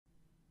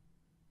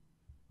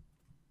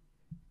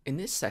In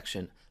this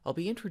section, I'll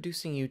be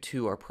introducing you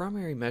to our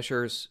primary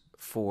measures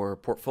for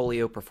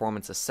portfolio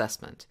performance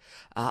assessment.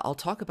 I'll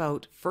talk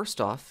about, first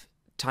off,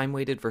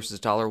 time-weighted versus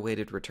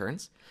dollar-weighted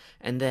returns,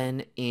 and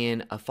then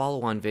in a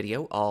follow-on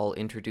video, I'll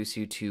introduce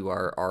you to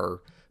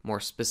our more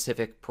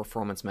specific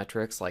performance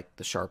metrics like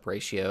the Sharpe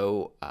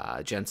ratio,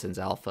 Jensen's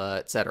alpha,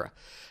 etc.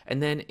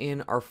 And then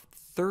in our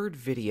third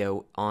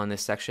video on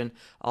this section,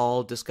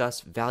 I'll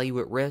discuss value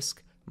at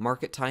risk,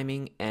 market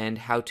timing, and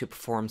how to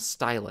perform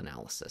style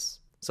analysis.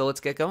 So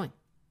let's get going.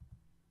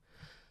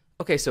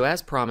 Okay, so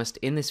as promised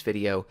in this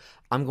video,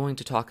 I'm going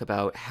to talk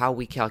about how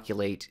we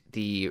calculate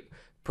the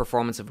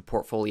performance of a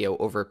portfolio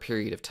over a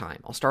period of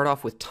time. I'll start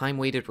off with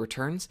time-weighted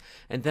returns,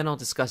 and then I'll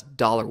discuss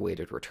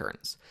dollar-weighted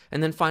returns.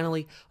 And then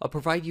finally, I'll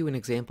provide you an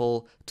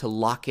example to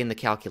lock in the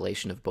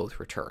calculation of both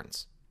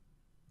returns.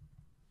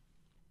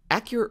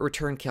 Accurate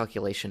return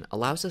calculation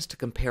allows us to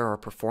compare our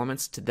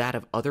performance to that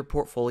of other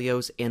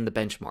portfolios and the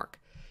benchmark.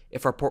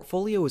 If our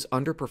portfolio is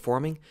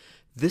underperforming,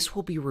 this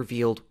will be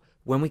revealed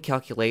when we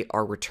calculate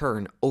our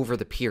return over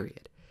the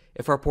period.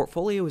 If our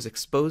portfolio is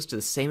exposed to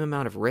the same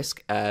amount of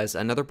risk as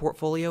another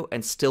portfolio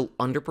and still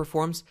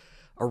underperforms,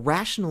 a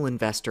rational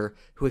investor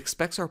who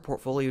expects our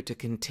portfolio to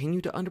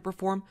continue to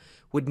underperform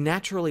would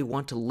naturally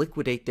want to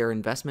liquidate their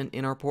investment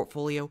in our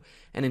portfolio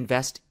and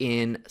invest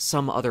in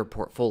some other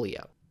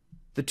portfolio.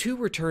 The two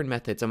return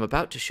methods I'm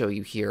about to show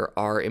you here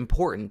are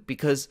important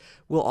because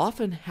we'll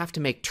often have to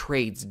make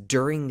trades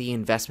during the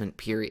investment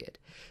period.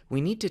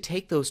 We need to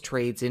take those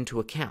trades into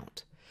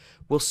account.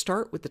 We'll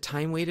start with the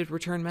time-weighted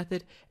return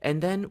method,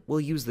 and then we'll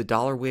use the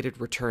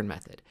dollar-weighted return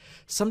method.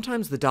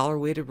 Sometimes the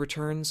dollar-weighted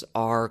returns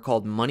are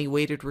called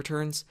money-weighted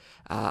returns.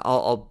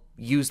 I'll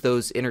use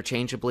those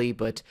interchangeably,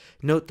 but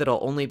note that I'll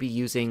only be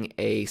using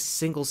a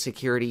single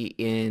security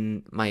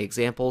in my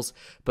examples,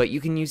 but you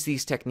can use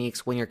these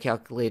techniques when you're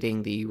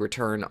calculating the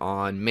return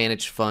on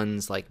managed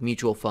funds like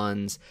mutual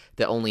funds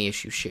that only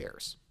issue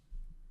shares.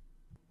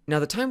 Now,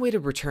 the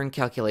time-weighted return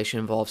calculation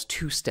involves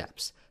two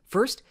steps.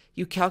 First,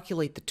 you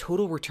calculate the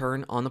total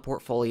return on the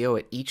portfolio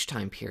at each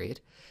time period,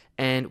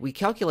 and we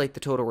calculate the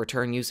total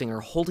return using our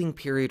holding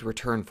period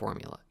return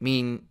formula,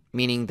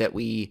 meaning that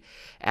we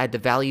add the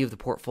value of the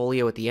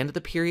portfolio at the end of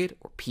the period,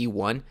 or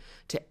P1,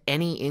 to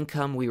any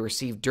income we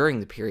received during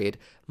the period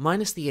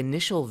minus the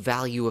initial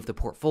value of the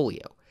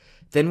portfolio.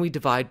 Then we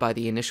divide by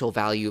the initial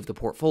value of the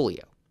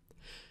portfolio.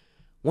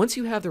 Once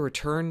you have the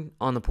return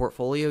on the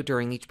portfolio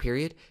during each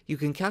period, you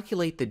can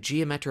calculate the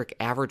geometric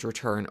average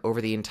return over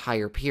the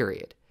entire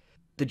period.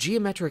 The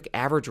geometric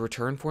average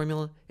return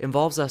formula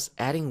involves us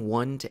adding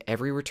 1 to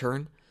every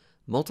return,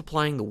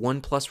 multiplying the 1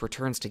 plus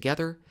returns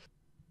together,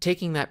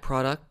 taking that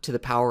product to the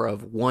power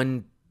of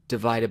 1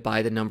 divided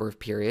by the number of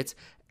periods,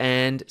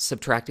 and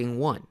subtracting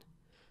 1.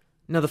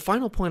 Now, the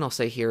final point I'll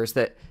say here is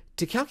that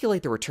to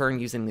calculate the return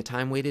using the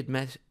time-weighted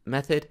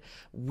method,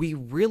 we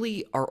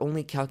really are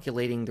only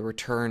calculating the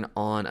return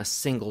on a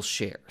single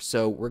share.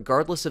 So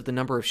regardless of the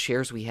number of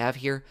shares we have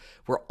here,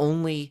 we're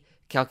only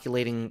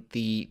calculating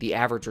the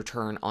average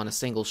return on a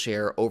single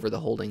share over the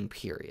holding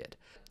period.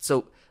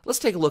 So let's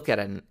take a look at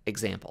an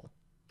example.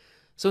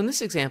 So in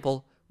this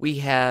example, we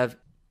have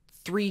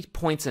 3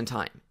 points in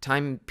time.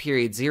 Time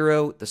period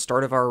 0, the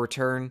start of our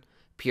return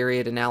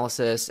period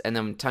analysis, and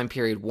then time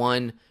period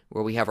 1,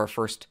 where we have our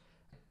first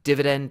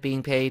dividend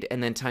being paid,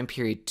 and then time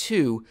period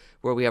 2,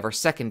 where we have our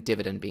second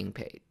dividend being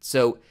paid.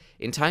 So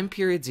in time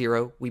period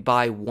 0, we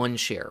buy 1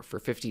 share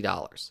for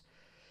 $50.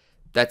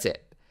 That's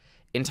it.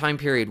 In time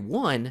period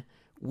 1,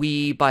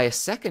 we buy a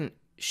second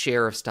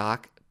share of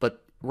stock,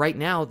 but right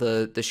now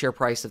the share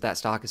price of that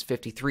stock is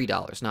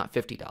 $53, not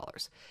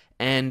 $50.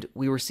 And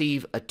we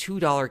receive a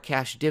 $2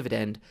 cash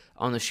dividend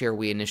on the share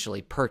we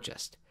initially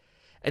purchased.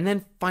 And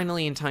then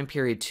finally in time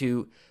period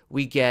 2,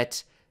 we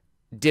get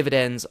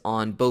dividends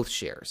on both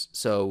shares.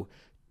 So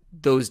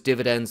those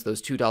dividends,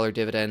 those $2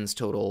 dividends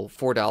total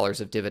 $4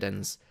 of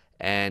dividends,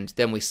 and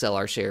then we sell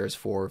our shares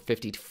for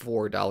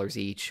 $54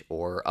 each,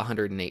 or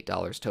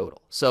 $108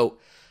 total. So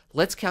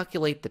let's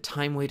calculate the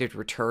time-weighted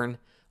return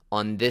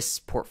on this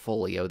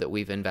portfolio that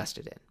we've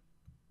invested in.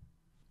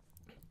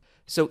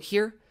 So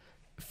here,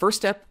 first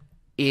step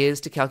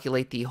is to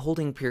calculate the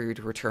holding period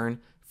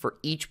return for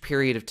each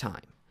period of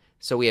time.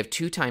 So we have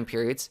 2 time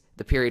periods,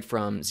 the period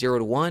from 0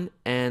 to 1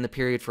 and the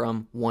period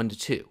from 1 to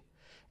 2.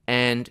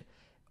 And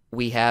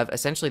we have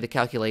essentially the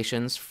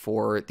calculations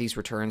for these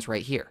returns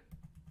right here.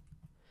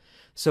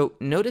 So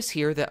notice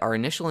here that our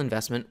initial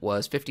investment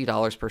was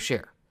 $50 per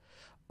share.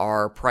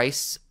 Our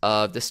price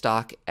of the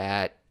stock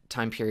at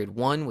time period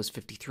 1 was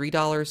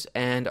 $53,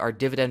 and our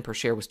dividend per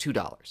share was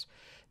 $2.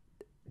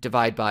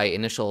 Divide by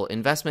initial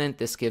investment,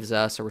 this gives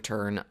us a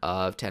return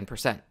of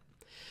 10%.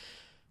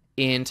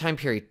 In time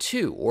period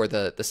 2, or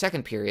the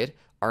second period,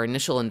 our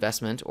initial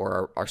investment,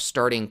 or our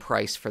starting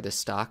price for this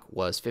stock,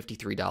 was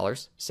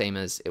 $53, same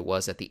as it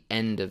was at the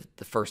end of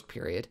the first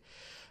period.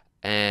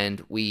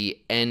 And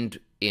we end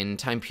in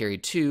time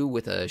period 2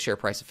 with a share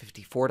price of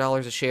 $54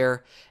 a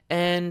share,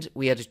 and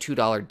we had a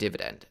 $2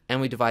 dividend.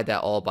 And we divide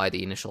that all by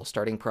the initial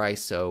starting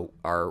price, so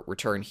our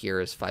return here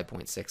is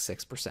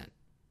 5.66%.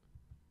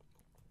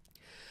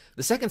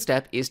 The second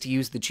step is to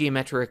use the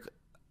geometric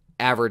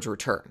average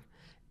return.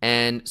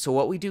 And so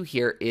what we do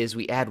here is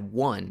we add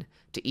 1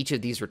 to each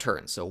of these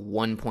returns. So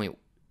 1.1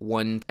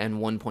 and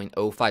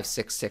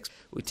 1.0566.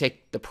 We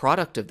take the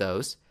product of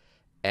those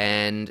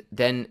and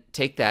then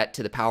take that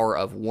to the power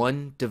of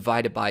 1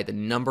 divided by the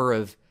number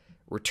of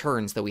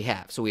returns that we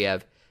have. So we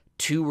have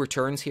 2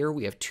 returns here.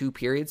 We have 2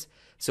 periods.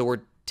 So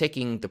we're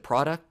taking the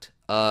product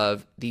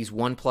of these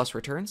 1 plus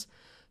returns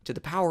to the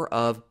power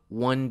of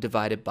 1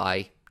 divided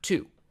by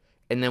 2.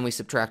 And then we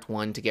subtract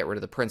 1 to get rid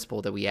of the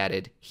principal that we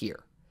added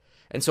here.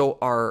 And so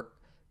our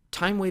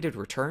time-weighted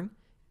return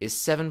is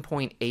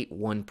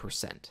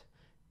 7.81%.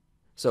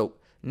 So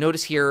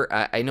notice here,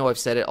 I know I've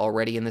said it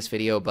already in this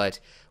video, but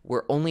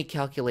we're only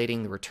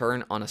calculating the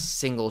return on a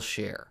single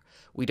share.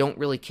 We don't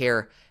really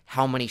care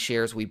how many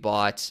shares we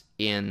bought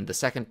in the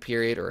second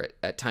period or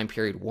at time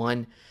period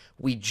 1.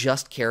 We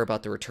just care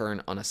about the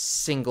return on a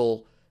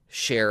single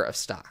share of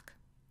stock.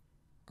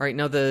 All right,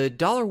 now the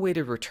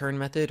dollar-weighted return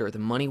method or the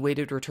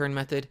money-weighted return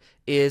method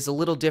is a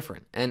little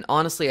different, and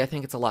honestly, I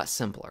think it's a lot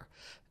simpler.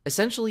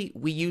 Essentially,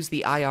 we use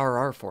the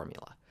IRR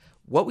formula.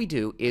 What we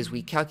do is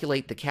we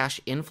calculate the cash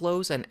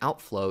inflows and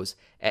outflows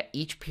at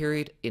each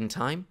period in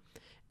time,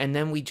 and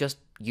then we just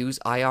use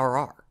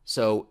IRR.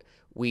 So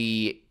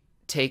we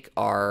take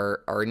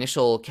our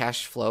initial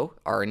cash flow,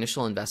 our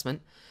initial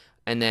investment,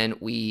 and then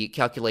we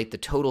calculate the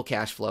total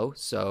cash flow.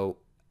 So,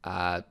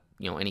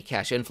 any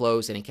cash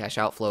inflows, any cash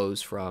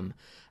outflows from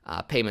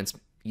payments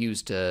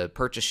used to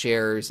purchase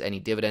shares, any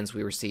dividends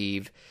we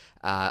receive.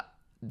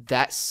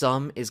 That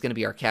sum is going to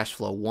be our cash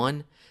flow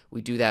 1.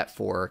 We do that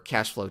for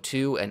cash flow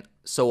 2 and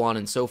so on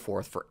and so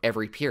forth for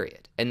every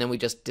period. And then we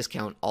just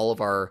discount all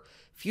of our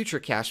future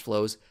cash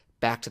flows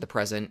back to the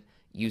present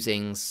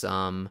using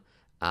some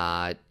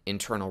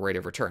internal rate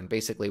of return.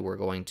 Basically, we're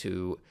going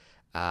to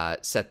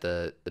set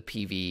the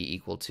PV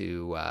equal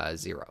to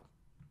 0.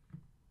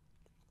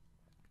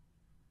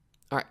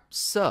 All right,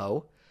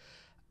 so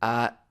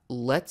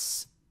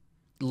let's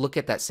look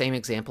at that same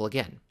example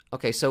again.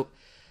 Okay, so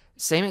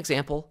same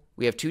example.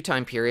 We have 2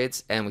 time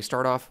periods, and we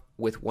start off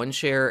with 1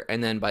 share,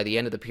 and then by the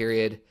end of the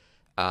period,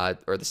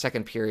 or the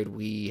second period,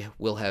 we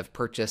will have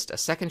purchased a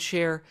second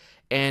share,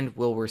 and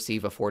we'll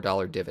receive a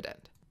 $4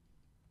 dividend.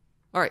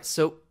 All right,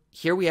 so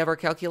here we have our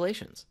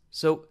calculations.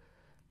 So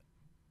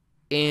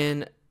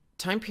in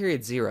time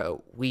period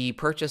 0, we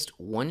purchased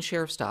 1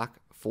 share of stock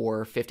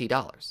for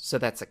 $50. So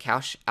that's a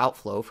cash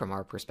outflow from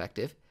our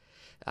perspective.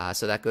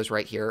 So that goes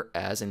right here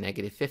as a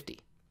negative 50.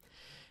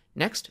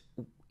 Next,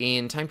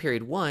 in time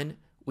period 1,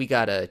 we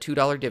got a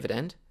 $2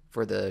 dividend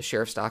for the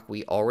share of stock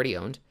we already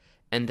owned,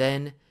 and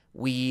then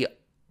we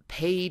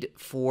paid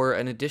for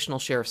an additional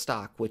share of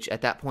stock, which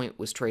at that point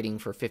was trading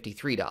for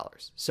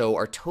 $53. So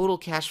our total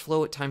cash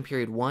flow at time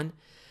period 1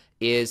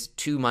 is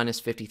 2 minus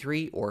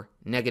 53, or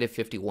negative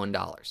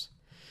 $51.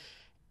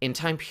 In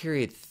time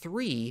period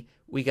 3,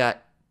 we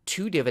got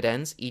 2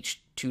 dividends,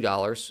 each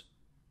 $2,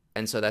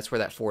 and so that's where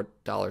that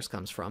 $4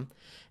 comes from.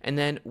 And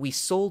then we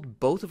sold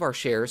both of our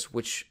shares,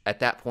 which at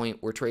that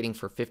point were trading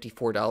for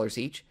 $54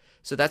 each,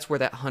 so that's where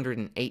that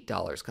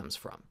 $108 comes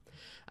from.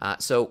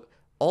 So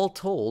all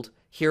told,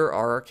 here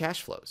are our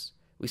cash flows.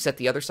 We set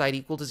the other side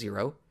equal to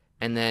 0,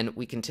 and then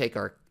we can take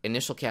our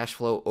initial cash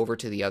flow over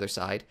to the other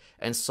side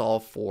and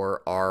solve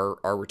for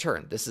our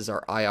return. This is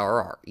our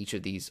IRR. Each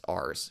of these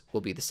R's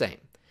will be the same.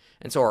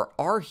 And so our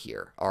R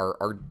here,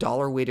 our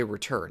dollar-weighted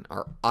return,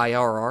 our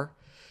IRR,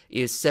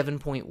 is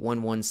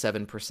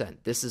 7.117%.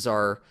 This is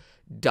our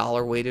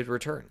dollar-weighted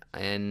return.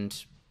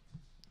 And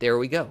there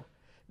we go.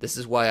 This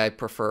is why I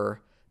prefer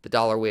the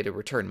dollar-weighted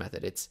return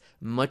method. It's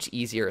much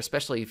easier,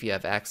 especially if you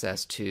have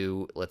access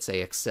to, let's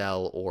say,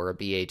 Excel or a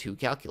BA2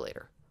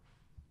 calculator.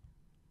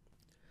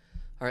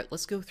 All right,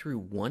 let's go through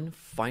one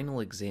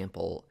final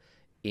example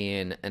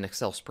in an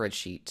Excel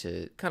spreadsheet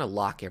to kind of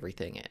lock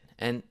everything in.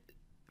 And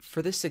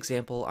for this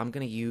example, I'm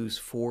going to use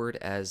Ford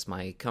as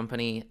my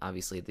company.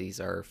 Obviously, these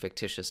are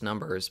fictitious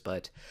numbers,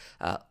 but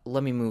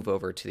let me move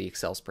over to the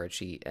Excel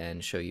spreadsheet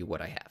and show you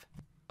what I have.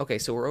 Okay,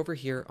 so we're over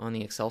here on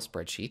the Excel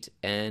spreadsheet,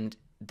 and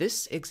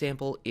this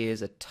example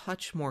is a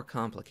touch more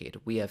complicated.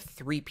 We have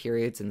 3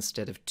 periods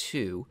instead of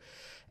 2,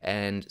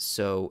 and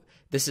so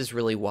this is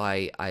really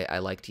why I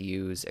like to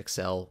use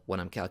Excel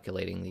when I'm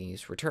calculating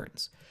these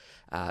returns.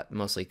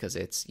 Mostly because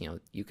it's,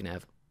 you can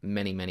have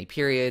many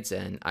periods,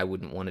 and I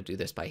wouldn't want to do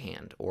this by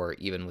hand or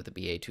even with a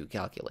BA2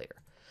 calculator.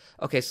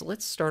 Okay, so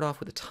let's start off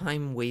with a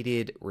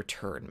time-weighted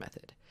return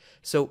method.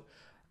 So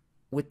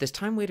with this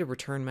time-weighted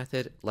return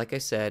method, like I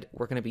said,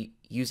 we're going to be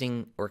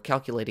using or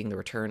calculating the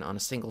return on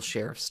a single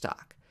share of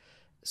stock.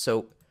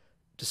 So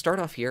to start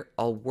off here,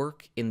 I'll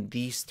work in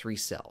these 3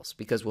 cells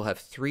because we'll have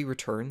 3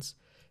 returns.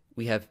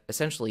 We have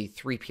essentially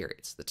 3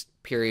 periods. The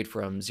period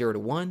from 0 to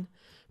 1,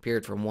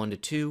 period from 1 to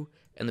 2,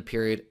 and the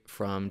period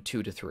from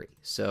 2 to 3.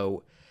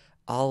 So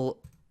I'll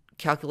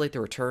calculate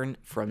the return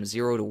from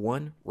 0 to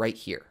 1 right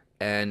here,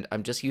 and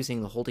I'm just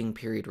using the holding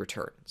period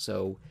return.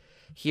 So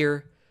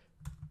here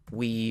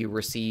we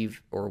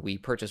receive, or we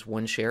purchase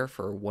 1 share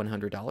for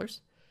 $100,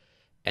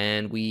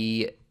 and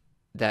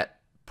that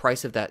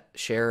price of that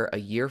share a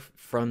year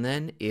from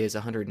then is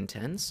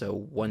 110, so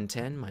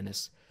 110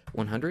 minus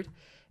 100.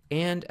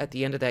 And at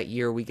the end of that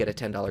year, we get a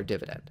 $10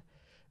 dividend.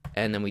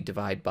 And then we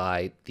divide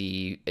by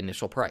the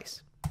initial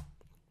price.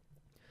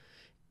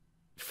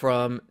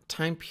 From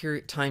time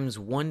period times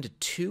 1 to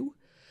 2,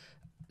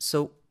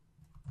 so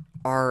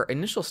our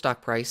initial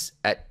stock price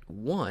at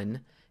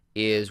 1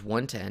 is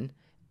 110,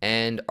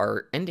 and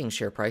our ending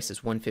share price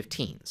is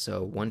 115.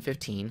 So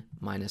 115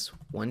 minus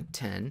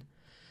 110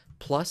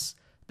 plus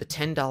the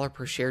 $10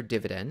 per share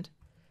dividend,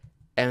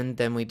 and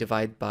then we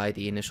divide by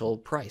the initial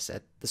price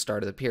at the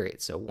start of the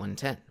period, so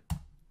 110.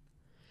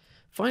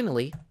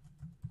 Finally,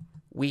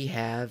 we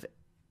have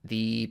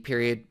the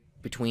period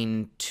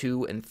between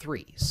 2 and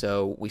 3.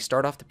 So we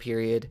start off the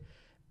period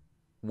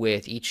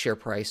with each share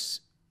price,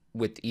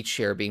 with each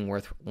share being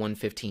worth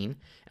 115,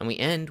 and we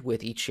end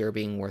with each share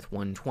being worth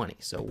 120.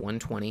 So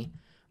 120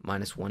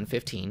 minus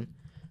 115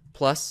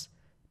 plus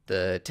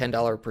the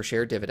 $10 per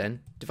share dividend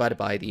divided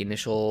by the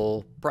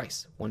initial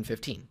price,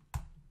 115.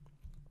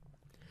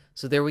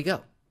 So there we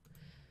go.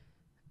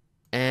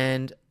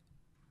 And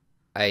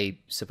I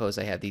suppose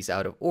I have these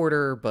out of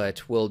order,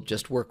 but we'll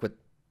just work with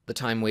the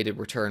time-weighted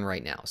return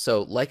right now.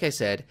 So like I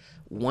said,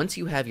 once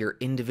you have your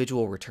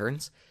individual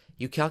returns,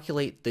 you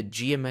calculate the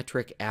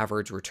geometric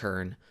average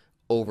return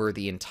over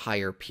the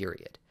entire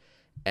period.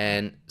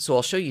 And so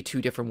I'll show you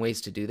two different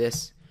ways to do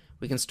this.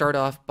 We can start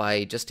off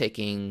by just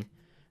taking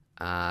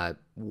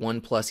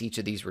 1 plus each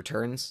of these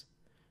returns.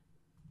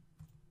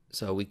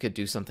 So we could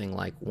do something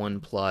like 1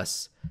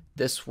 plus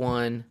this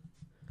one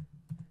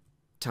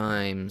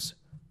times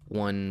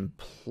 1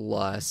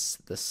 plus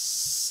the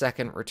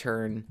second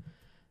return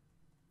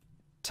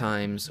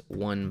times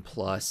 1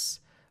 plus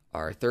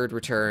our third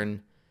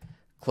return,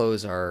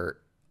 close our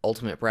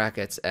ultimate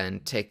brackets,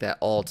 and take that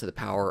all to the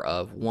power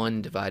of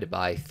 1 divided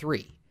by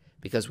 3,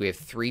 because we have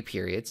 3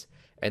 periods,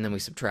 and then we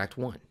subtract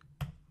 1.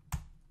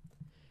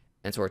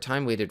 And so our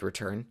time-weighted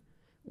return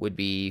would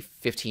be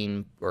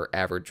 15, or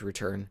average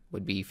return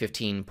would be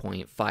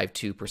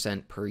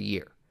 15.52% per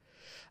year.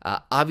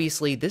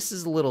 Obviously, this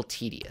is a little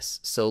tedious,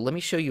 so let me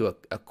show you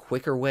a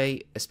quicker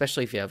way,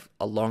 especially if you have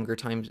a longer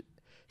time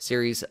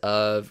series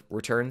of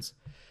returns.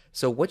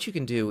 So what you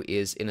can do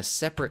is, in a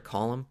separate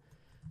column,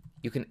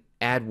 you can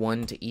add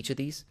 1 to each of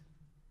these,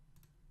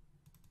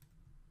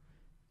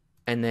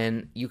 and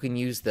then you can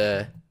use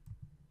the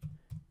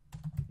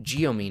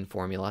geomean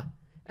formula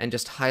and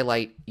just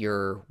highlight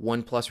your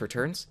 1 plus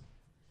returns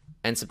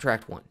and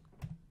subtract 1.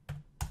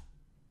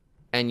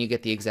 And you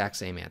get the exact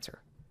same answer,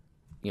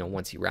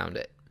 once you round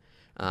it.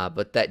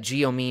 But that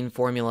geomean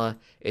formula,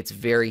 it's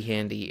very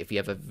handy if you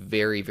have a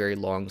very, very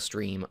long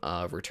stream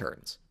of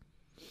returns.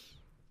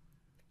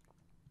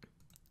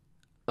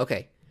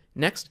 Okay,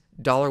 next,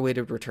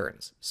 dollar-weighted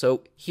returns.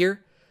 So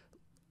here,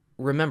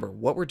 remember,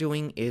 what we're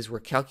doing is we're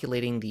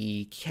calculating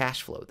the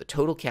cash flow, the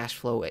total cash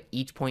flow at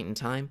each point in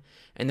time,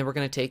 and then we're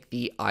going to take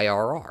the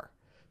IRR.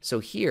 So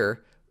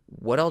here,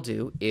 what I'll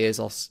do is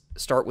I'll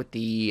start with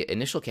the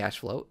initial cash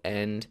flow,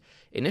 and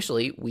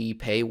initially we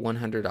pay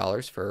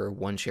 $100 for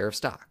 1 share of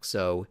stock.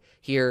 So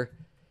here,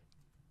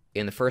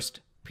 in the first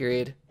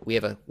period, we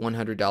have a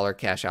 $100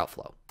 cash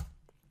outflow.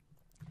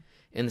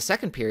 In the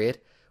second period,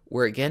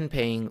 we're again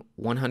paying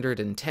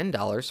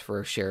 $110 for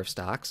a share of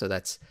stock, so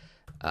that's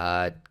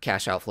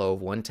cash outflow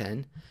of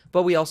 110,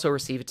 but we also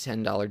receive a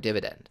 $10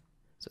 dividend.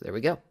 So there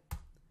we go.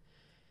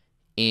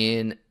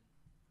 In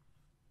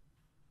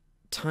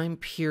time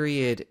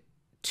period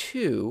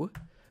 2,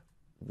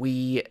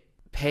 we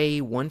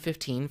pay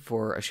 $115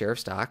 for a share of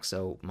stock,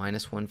 so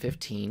minus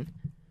 $115,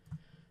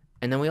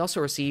 and then we also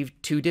receive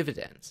 2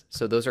 dividends.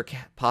 So those are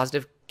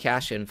positive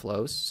cash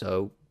inflows,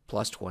 so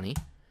plus 20.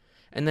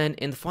 And then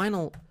in the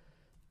final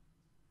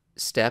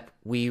step,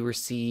 we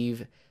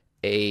receive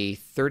a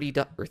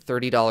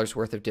 $30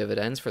 worth of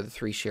dividends for the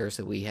 3 shares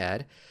that we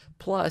had,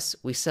 plus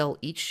we sell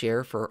each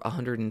share for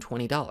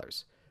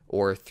 $120,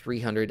 or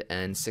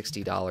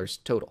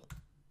 $360 total.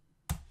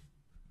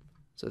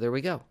 So there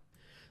we go.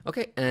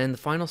 Okay, and the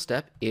final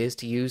step is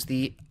to use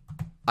the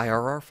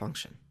IRR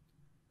function.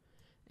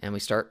 And we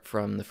start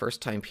from the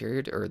first time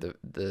period, or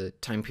the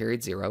time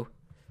period 0,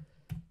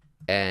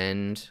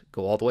 and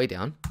go all the way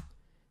down.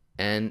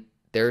 And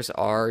there's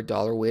our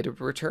dollar-weighted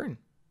return.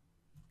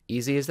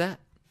 Easy as that.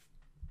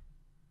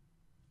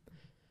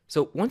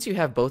 So once you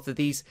have both of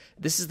these,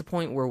 this is the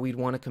point where we'd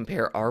want to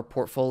compare our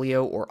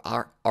portfolio or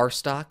our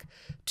stock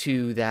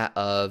to that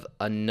of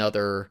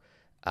another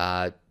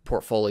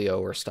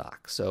portfolio or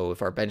stock. So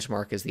if our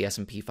benchmark is the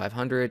S&P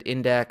 500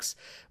 index,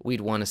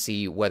 we'd want to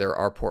see whether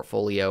our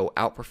portfolio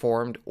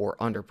outperformed or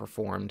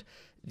underperformed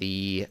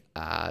the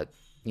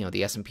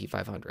the S&P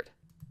 500.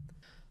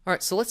 All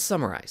right, so let's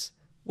summarize.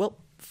 Well,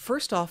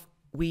 first off,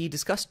 we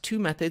discussed 2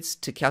 methods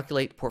to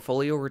calculate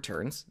portfolio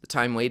returns, the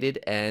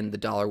time-weighted and the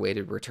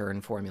dollar-weighted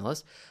return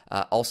formulas.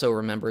 Also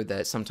remember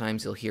that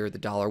sometimes you'll hear the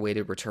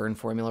dollar-weighted return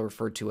formula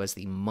referred to as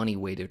the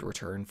money-weighted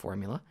return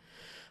formula.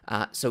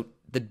 So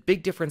the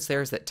big difference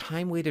there is that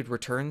time-weighted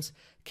returns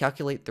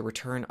calculate the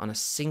return on a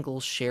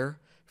single share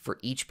for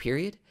each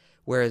period,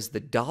 whereas the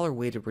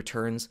dollar-weighted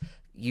returns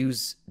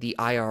use the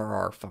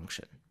IRR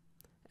function.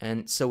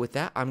 And so with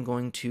that, I'm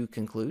going to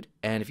conclude.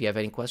 And if you have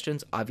any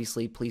questions,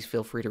 obviously, please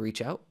feel free to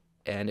reach out.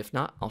 And if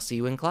not, I'll see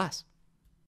you in class.